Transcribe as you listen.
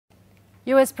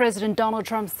US President Donald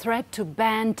Trump's threat to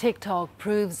ban TikTok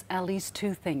proves at least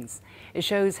two things. It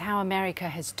shows how America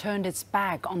has turned its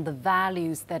back on the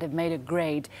values that have made it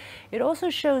great. It also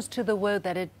shows to the world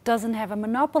that it doesn't have a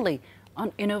monopoly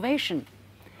on innovation.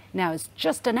 Now, it's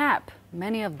just an app.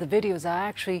 Many of the videos are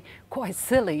actually quite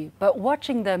silly, but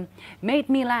watching them made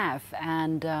me laugh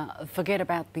and forget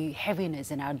about the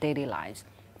heaviness in our daily lives.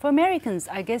 For Americans,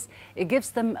 I guess it gives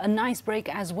them a nice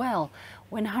break as well,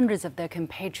 when hundreds of their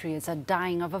compatriots are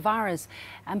dying of a virus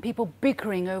and people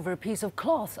bickering over a piece of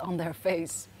cloth on their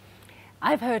face.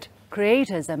 I've heard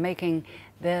creators are making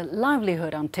their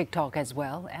livelihood on TikTok as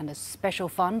well, and a special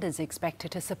fund is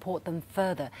expected to support them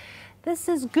further. This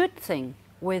is a good thing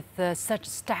with such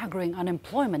staggering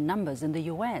unemployment numbers in the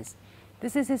US.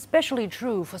 This is especially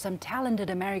true for some talented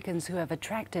Americans who have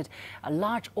attracted a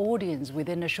large audience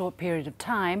within a short period of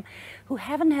time, who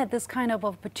haven't had this kind of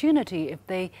opportunity if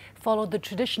they followed the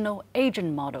traditional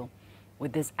agent model.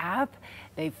 With this app,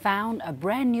 they found a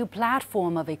brand new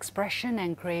platform of expression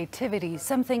and creativity,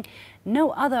 something no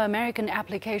other American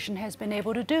application has been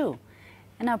able to do.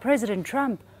 And now President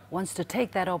Trump wants to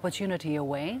take that opportunity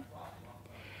away.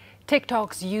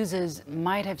 TikTok's users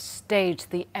might have staged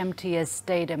the emptiest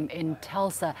stadium in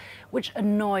Tulsa, which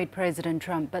annoyed President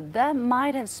Trump, but that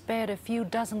might have spared a few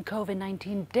dozen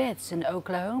COVID-19 deaths in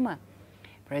Oklahoma.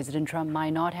 President Trump might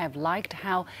not have liked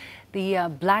how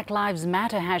the Black Lives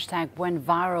Matter hashtag went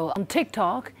viral on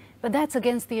TikTok, but that's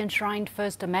against the enshrined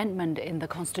First Amendment in the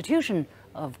Constitution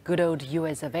of good old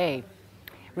US of A.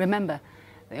 Remember,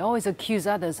 they always accuse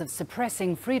others of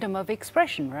suppressing freedom of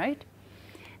expression, right?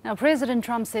 Now, President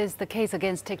Trump says the case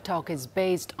against TikTok is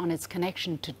based on its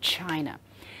connection to China.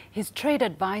 His trade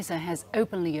advisor has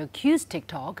openly accused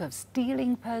TikTok of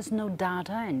stealing personal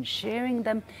data and sharing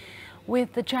them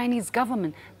with the Chinese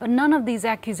government, but none of these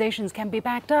accusations can be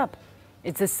backed up.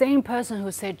 It's the same person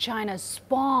who said China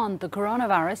spawned the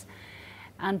coronavirus,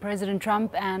 and President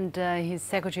Trump and his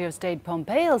Secretary of State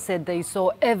Pompeo said they saw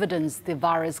evidence the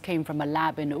virus came from a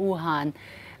lab in Wuhan.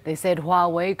 They said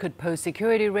Huawei could pose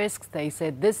security risks. They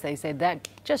said this, they said that,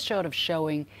 just short of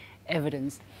showing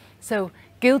evidence. So,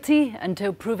 guilty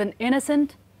until proven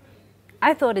innocent?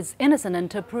 I thought it's innocent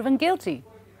until proven guilty.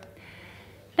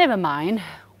 Never mind.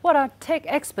 What are tech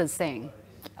experts saying?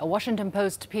 A Washington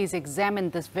Post piece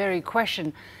examined this very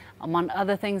question. Among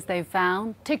other things they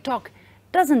found, TikTok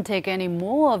doesn't take any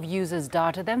more of users'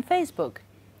 data than Facebook.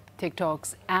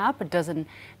 TikTok's app doesn't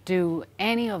do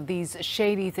any of these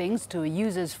shady things to a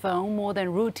user's phone more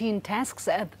than routine tasks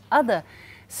that other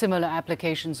similar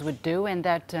applications would do, and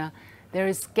that there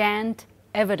is scant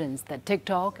evidence that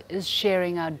TikTok is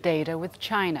sharing our data with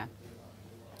China.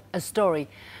 A story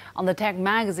on the tech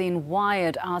magazine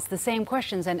Wired asked the same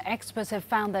questions, and experts have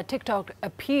found that TikTok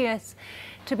appears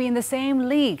to be in the same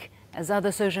league as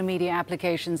other social media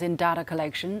applications in data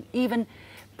collection, even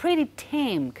pretty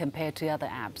tame compared to other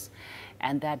apps,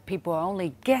 and that people are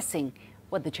only guessing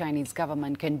what the Chinese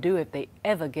government can do if they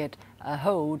ever get a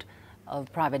hold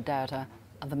of private data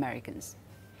of Americans.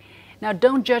 Now,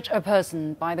 don't judge a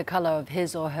person by the color of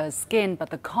his or her skin, but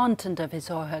the content of his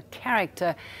or her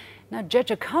character. Now, judge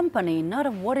a company not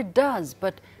of what it does,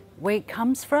 but where it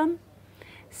comes from.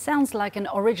 Sounds like an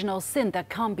original sin that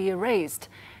can't be erased.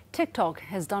 TikTok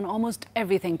has done almost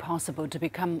everything possible to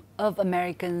become of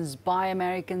Americans, by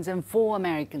Americans, and for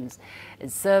Americans.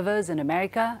 Its servers in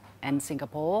America and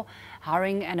Singapore,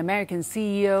 hiring an American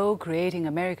CEO, creating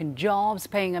American jobs,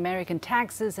 paying American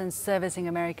taxes, and servicing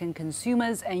American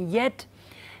consumers, and yet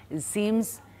it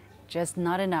seems just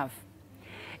not enough.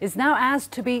 It's now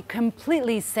asked to be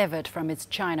completely severed from its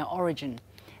China origin.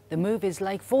 The move is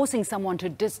like forcing someone to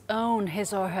disown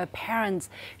his or her parents,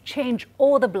 change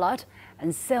all the blood,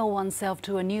 and sell oneself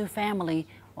to a new family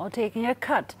while taking a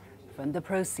cut from the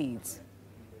proceeds.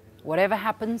 Whatever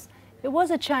happens, it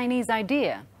was a Chinese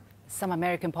idea. Some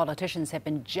American politicians have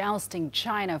been jousting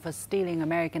China for stealing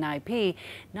American IP.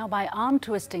 Now, by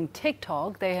arm-twisting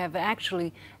TikTok, they have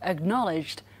actually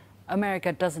acknowledged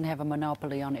America doesn't have a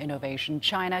monopoly on innovation.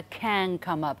 China can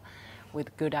come up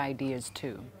with good ideas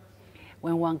too.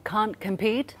 When one can't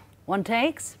compete, one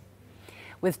takes.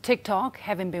 With TikTok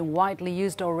having been widely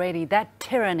used already, that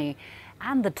tyranny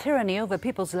and the tyranny over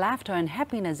people's laughter and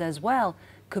happiness as well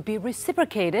could be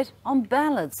reciprocated on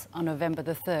ballots on November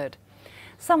the 3rd.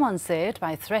 Someone said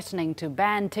by threatening to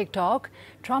ban TikTok,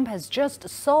 Trump has just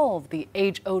solved the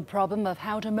age-old problem of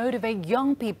how to motivate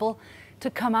young people to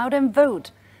come out and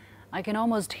vote. I can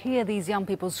almost hear these young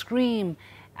people scream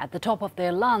at the top of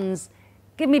their lungs,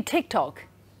 "Give me TikTok,"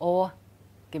 or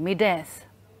 "Give me death."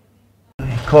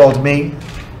 He called me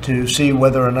to see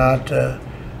whether or not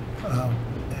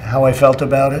how I felt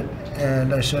about it,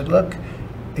 and I said, look,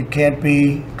 it can't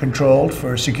be controlled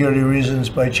for security reasons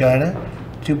by China.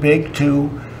 Too big,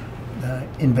 too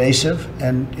invasive,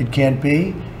 and it can't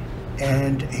be.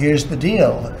 And here's the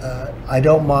deal. I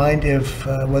don't mind if,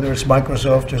 whether it's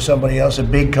Microsoft or somebody else, a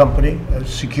big company, a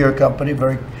secure company,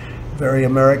 very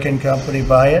American company,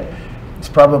 buy it. It's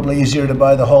probably easier to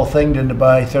buy the whole thing than to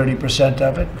buy 30%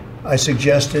 of it. I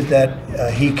suggested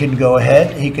that he can go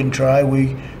ahead, he can try.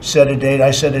 We set a date, I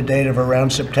set a date of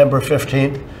around September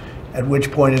 15th, at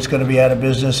which point it's going to be out of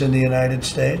business in the United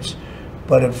States.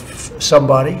 But if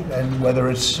somebody, and whether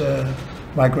it's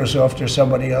Microsoft or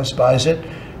somebody else, buys it,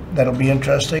 that'll be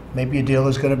interesting. Maybe a deal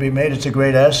is going to be made. It's a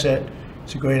great asset.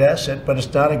 It's a great asset, but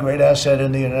it's not a great asset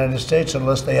in the United States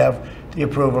unless they have the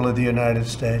approval of the United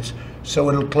States. So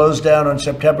it'll close down on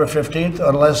September 15th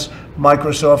unless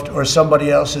Microsoft or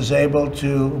somebody else is able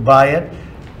to buy it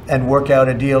and work out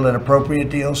a deal, an appropriate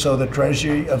deal, so the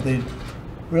Treasury of the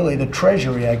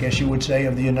Treasury, I guess you would say,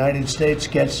 of the United States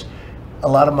gets a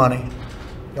lot of money.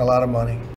 A lot of money.